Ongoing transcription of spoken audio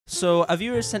So a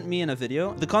viewer sent me in a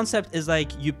video. The concept is like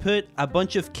you put a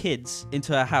bunch of kids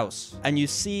into a house and you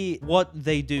see what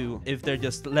they do if they're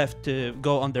just left to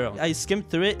go on their own. I skimmed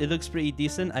through it. It looks pretty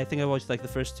decent. I think I watched like the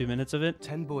first 2 minutes of it.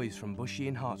 10 boys from Bushey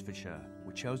in Hertfordshire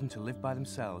were chosen to live by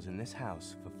themselves in this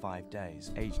house for 5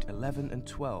 days. Aged 11 and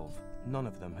 12, none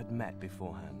of them had met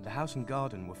beforehand. The house and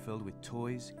garden were filled with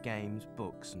toys, games,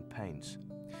 books and paints.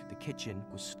 The kitchen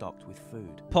was stocked with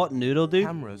food. Pot noodle, dude.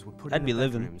 Cameras were put in the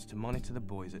bedrooms to monitor the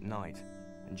boys at night.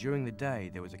 And during the day,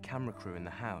 there was a camera crew in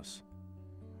the house.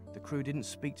 The crew didn't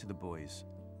speak to the boys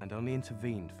and only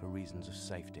intervened for reasons of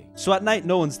safety. So at night,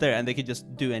 no one's there and they could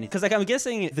just do anything. Because like I'm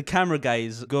guessing the camera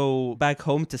guys go back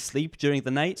home to sleep during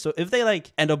the night. So if they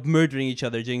like end up murdering each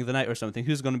other during the night or something,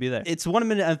 who's going to be there? It's 1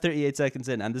 minute and 38 seconds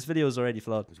in and this video is already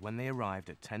flawed. It was when they arrived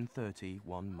at 10:30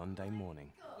 one Monday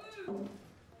morning.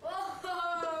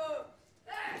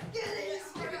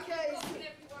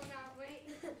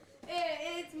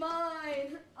 It's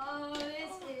mine. Oh,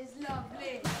 this is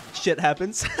lovely. Shit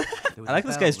happens. I like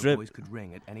this guy's drip. The boys could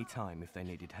ring at any time if they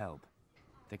needed help.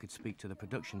 They could speak to the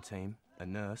production team, a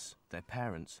nurse, their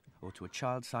parents, or to a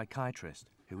child psychiatrist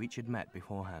who each had met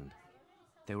beforehand.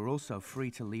 They were also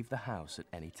free to leave the house at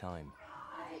any time.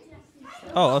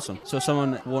 Oh, awesome. So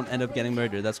someone won't end up getting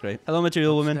murdered. That's great. Hello,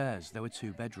 Material Woman. Upstairs, there were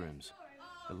 2 bedrooms.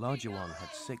 The larger one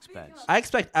had 6 beds. I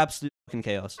expect absolute fucking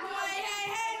chaos.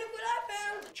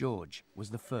 George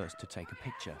was the first to take a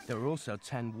picture. There were also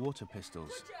 10 water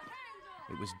pistols.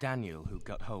 It was Daniel who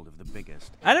got hold of the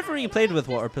biggest. I never really played with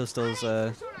water pistols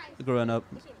growing up.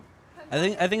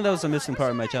 I think that was a missing part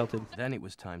of my childhood. Then it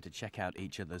was time to check out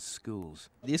each other's schools.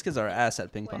 These kids are ass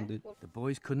at ping pong, dude. The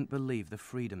boys couldn't believe the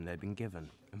freedom they'd been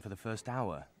given, and for the first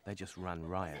hour, they just ran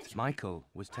riot. Michael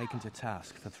was taken to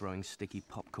task for throwing sticky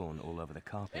popcorn all over the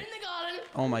carpet.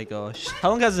 Oh my gosh. How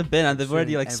long has it been and they've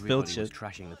already like spilled Everybody was shit?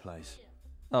 trashing the place.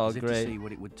 Oh, As if great. to see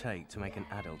what it would take to make an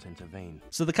adult intervene.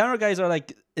 So the camera guys are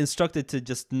like instructed to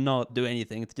just not do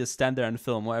anything, to just stand there and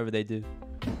film whatever they do.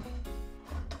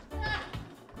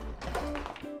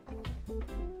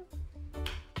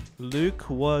 Luke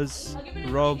was,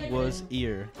 Rob was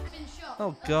ear.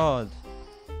 Oh god.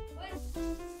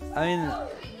 I mean,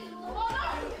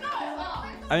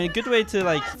 a good way to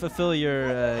like fulfill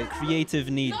your creative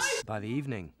needs. By the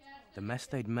evening, the mess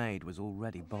they'd made was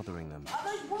already bothering them.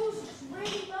 Those walls are just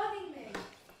really bugging me.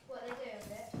 What are they doing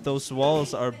with it? Those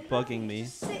walls are bugging me.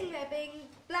 Sitting there being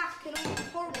black and all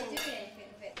horrible. They're doing anything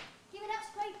with it. Give it that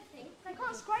scrape thing. They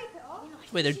can't scrape it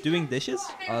off. Wait, they're doing dishes?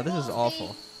 Oh, this is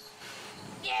awful.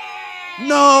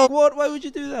 No! What? Why would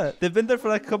you do that? They've been there for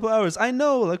like a couple hours. I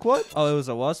know. Like what? Oh, it was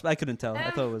a wasp? I couldn't tell.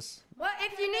 I thought it was Well,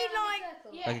 if you need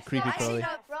like a creepy crawly.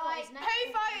 Right. Who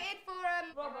voted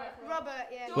for Robert?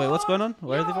 Yeah. Wait, what's going on?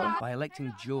 Where are they from? By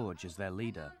electing George as their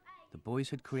leader, the boys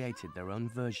had created their own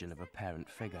version of a parent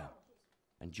figure.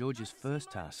 And George's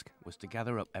first task was to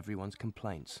gather up everyone's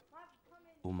complaints,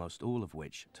 almost all of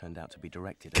which turned out to be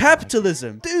directed at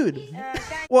Capitalism! Dude!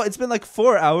 What? It's been like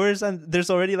 4 hours and there's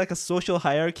already like a social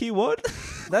hierarchy? What?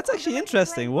 That's actually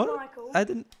interesting. What? I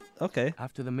didn't... Okay.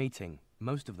 After the meeting,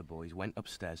 most of the boys went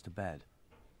upstairs to bed.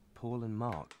 Paul and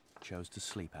Mark chose to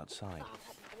sleep outside.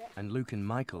 And Luke and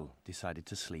Michael decided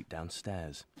to sleep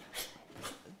downstairs.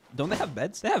 Don't they have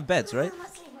beds? They have beds, right?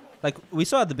 Like, we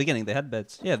saw at the beginning, they had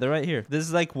beds. Yeah, they're right here. This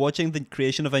is like watching the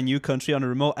creation of a new country on a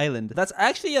remote island. That's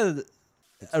actually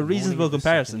a reasonable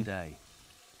comparison. Day,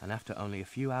 and after only a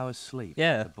few hours sleep,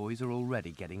 yeah, the boys are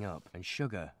already getting up, and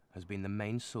sugar has been the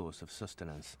main source of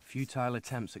sustenance. Futile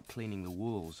attempts at cleaning the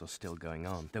walls are still going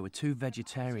on. There were 2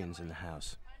 vegetarians in the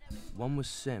house. One was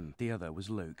Sim, the other was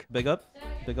Luke. Big up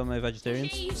my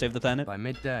vegetarians. Save the planet. By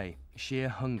midday, sheer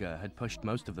hunger had pushed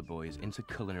most of the boys into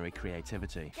culinary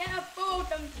creativity. Get a board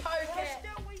and poke it.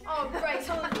 Oh great,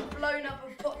 someone's blown up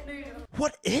a pot noodle.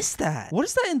 What is that? What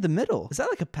is that in the middle? Is that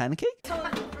like a pancake?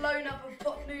 Someone's blown up a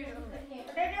pot noodle.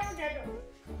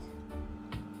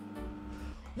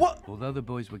 What? Although the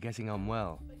boys were getting on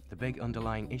well, the big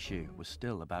underlying issue was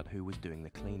still about who was doing the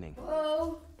cleaning.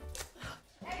 Whoa.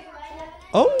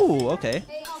 Oh, okay.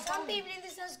 Some people in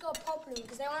this house got a problem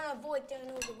because they want to avoid doing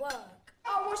all the work.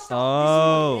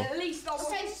 Oh. At least I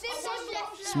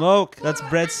Smoke. That's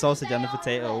bread, sausage, and a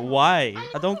potato. Why?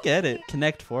 I don't get it.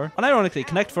 Connect 4. Unironically,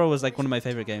 Connect 4 was like one of my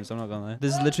favorite games. I'm not gonna lie.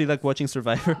 This is literally like watching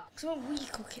Survivor. Because when we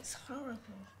cook, it's horrible.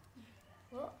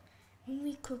 What? When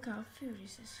we cook our food,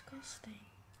 it's disgusting.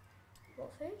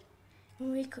 What food?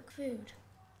 When we cook food.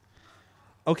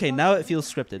 Okay, now it feels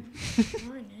scripted.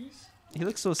 Mine is. He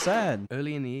looks so sad.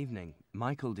 Early in the evening,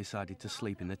 Michael decided to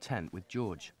sleep in the tent with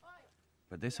George.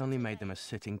 But this only made them a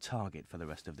sitting target for the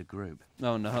rest of the group.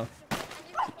 Oh no.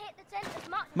 Hit the tent as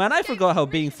much Man, I forgot how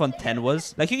being fun 10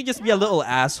 was. Like, you could just be a little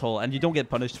asshole and you don't get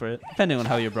punished for it. Depending on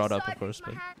how you're brought up, of course.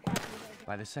 But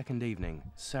By the second evening,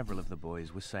 several of the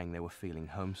boys were saying they were feeling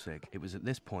homesick. It was at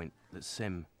this point that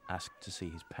Sim asked to see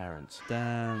his parents.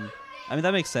 damn. I mean,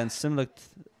 that makes sense. Sim looked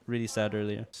really sad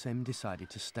earlier. Sim decided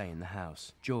to stay in the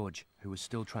house. George, who was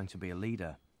still trying to be a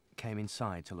leader, came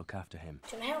inside to look after him.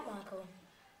 Do you want to help, Michael?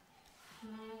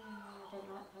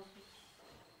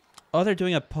 Oh, they're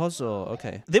doing a puzzle.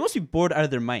 Okay. They must be bored out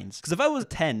of their minds. Because if I was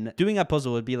 10, doing a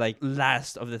puzzle would be like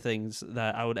last of the things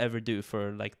that I would ever do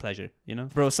for like pleasure, you know?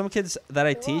 Bro, some kids that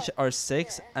I teach are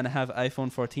 6 and have iPhone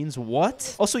 14s.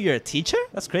 What? Also, you're a teacher?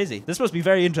 That's crazy. This must be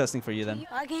very interesting for you then.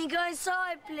 Can you go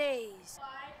inside, please?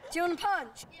 Do you want to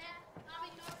punch?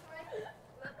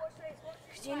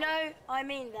 Because you know I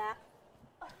mean that.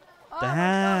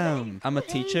 Damn. I'm a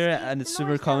teacher and it's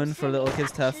super common for little kids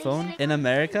to have phone in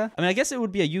America. I mean, I guess it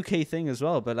would be a UK thing as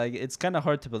well, but like it's kind of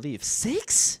hard to believe.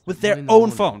 6? With their In the own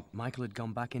morning, phone. Michael had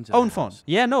gone back into Own the phone. house.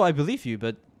 Yeah, no, I believe you,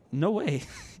 but no way.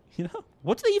 You know?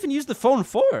 What do they even use the phone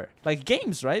for? Like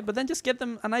games, right? But then just get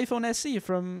them an iPhone SE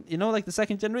from, you know, like the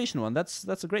second generation one. That's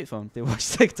a great phone. They watch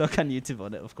TikTok and YouTube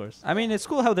on it, of course. I mean, it's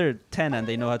cool how they're 10 and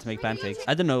they know how to make pancakes.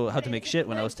 I didn't know how to make shit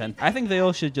when I was 10. I think they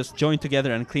all should just join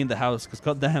together and clean the house, because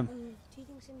goddamn, Do you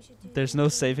think Sim should do there's no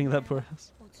saving that poor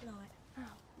house. or tonight?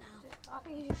 I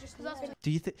think you should just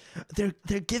Do you think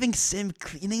they're giving Sim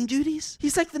cleaning duties?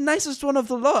 He's like the nicest one of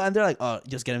the lot, and they're like, oh,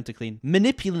 just get him to clean.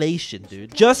 Manipulation,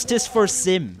 dude. Justice for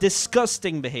Sim.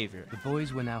 Disgusting behavior. The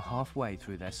boys were now halfway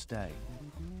through their stay,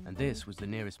 and this was the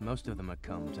nearest most of them had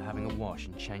come to having a wash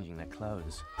and changing their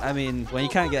clothes. I mean, when you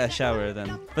can't get a shower,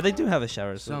 then. But they do have a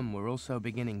shower. So. Some were also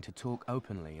beginning to talk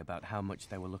openly about how much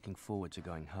they were looking forward to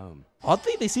going home.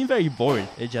 Oddly, they seem very bored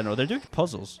in general. They're doing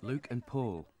puzzles. Luke and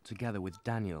Paul, together with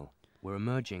Daniel, were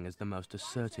emerging as the most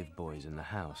assertive boys in the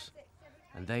house,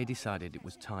 and they decided it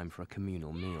was time for a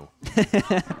communal meal.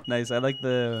 Nice. I like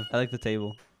the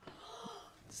table.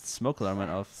 Smoke alarm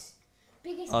went off.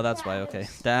 Oh, that's why. Okay.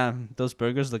 Damn, those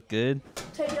burgers look good.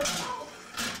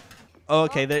 Oh,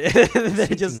 okay, they're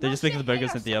just making the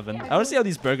burgers in the oven. I want to see how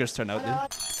these burgers turn out,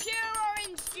 dude. Pure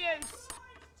orange juice.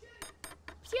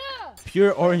 Pure.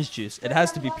 Pure orange juice. It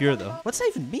has to be pure though. What's that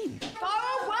even mean? Go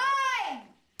away!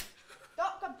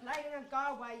 Stop complaining and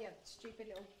go away, you stupid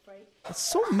little freak. That's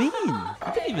so mean.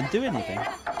 I didn't even do anything.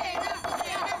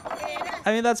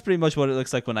 I mean, that's pretty much what it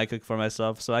looks like when I cook for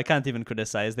myself, so I can't even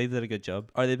criticize. They did a good job.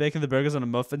 Are they baking the burgers on a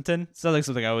muffin tin? Sounds like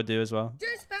something I would do as well.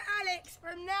 Just for Alex.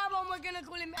 From now on, we're going to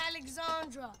call him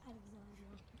Alexandra.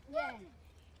 Yeah.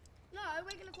 No,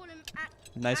 we're gonna call him.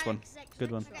 Nice one.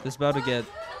 Good one. This is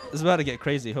about to get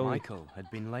crazy. Holy. Michael had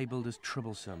been labelled as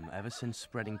troublesome ever since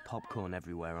spreading popcorn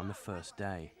everywhere on the first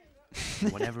day.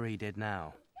 Whatever he did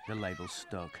now, the label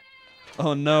stuck.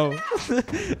 Oh no.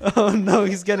 Oh no,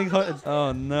 he's getting hurt.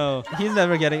 Oh no. He's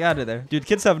never getting out of there. Dude,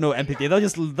 kids have no empathy. They'll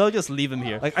just leave him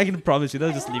here. Like, I can promise you,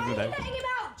 they'll just leave him there. Letting him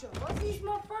out, George. He's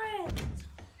my friend.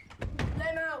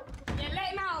 Let him out. Yeah, let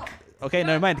him out. Okay,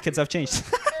 never mind. The kids have changed.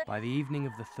 By the evening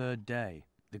of the third day,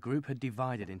 the group had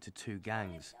divided into two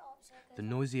gangs. The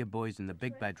noisier boys in the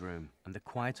big bedroom and the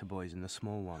quieter boys in the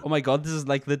small one. Oh my god, this is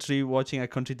like literally watching a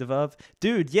country develop.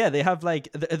 Dude, yeah, they have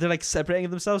like, they're like separating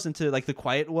themselves into like the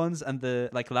quiet ones and the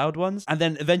like loud ones. And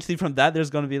then eventually from that, there's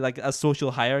going to be like a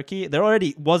social hierarchy. There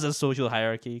already was a social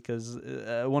hierarchy because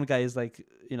one guy is like,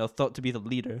 you know, thought to be the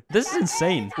leader. This is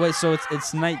insane. Wait, so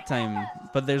it's nighttime,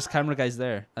 but there's camera guys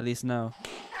there, at least now.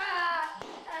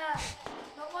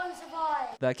 Not one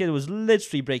survived. That kid was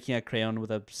literally breaking a crayon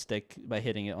with a stick by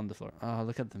hitting it on the floor. Oh,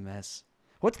 look at the mess.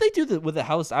 What do they do with the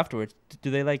house afterwards? Do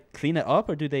they like clean it up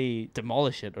or do they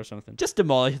demolish it or something? Just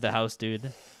demolish the house,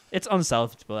 dude. It's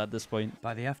unsalvageable at this point.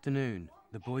 By the afternoon,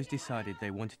 the boys decided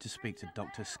they wanted to speak to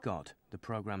Dr. Scott, the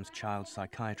program's child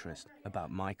psychiatrist, about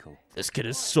Michael. This kid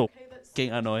is so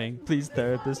fucking annoying. Please,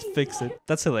 therapist, fix it.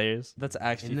 That's hilarious. That's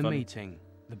actually In the funny. meeting,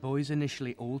 the boys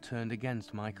initially all turned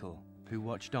against Michael, who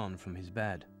watched on from his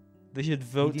bed. They should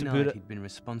vote He to denied boot. he'd been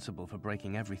responsible for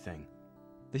breaking everything.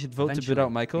 They should vote to boot Eventually,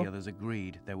 out Michael. The others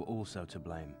agreed they were also to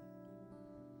blame.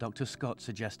 Dr. Scott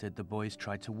suggested the boys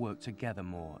try to work together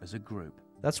more as a group.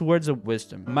 That's words of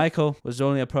wisdom. Michael was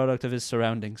only a product of his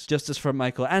surroundings. Justice for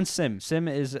Michael and Sim. Sim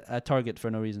is a target for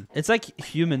no reason. It's like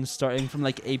humans starting from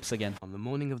like apes again. On the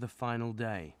morning of the final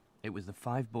day, it was the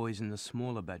 5 boys in the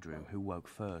smaller bedroom who woke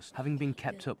first. Having been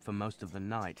kept up for most of the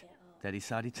night, they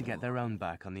decided to get their own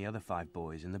back on the other 5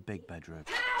 boys in the big bedroom.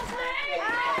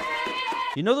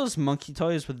 You know those monkey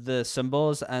toys with the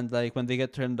symbols and like when they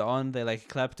get turned on, they like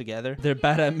clap together? They're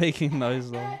bad at making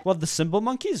noise though. What, the symbol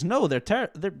monkeys? No, they're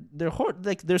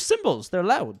symbols. They're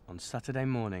loud. On Saturday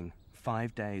morning,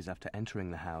 5 days after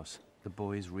entering the house, the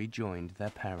boys rejoined their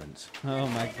parents. Oh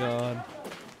my god.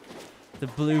 The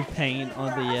blue paint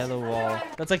on the yellow wall.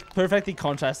 That's like perfectly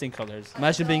contrasting colors.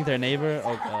 Imagine being their neighbor.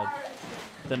 Oh god.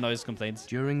 The noise complaints.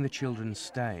 During the children's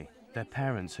stay, their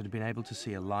parents had been able to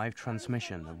see a live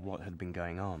transmission of what had been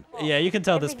going on. Yeah, you can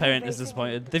tell this parent is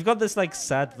disappointed. They've got this like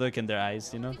sad look in their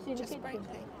eyes, you know?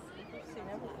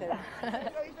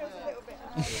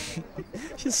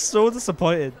 She's so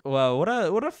disappointed. Wow,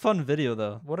 what a fun video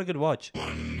though. What a good watch.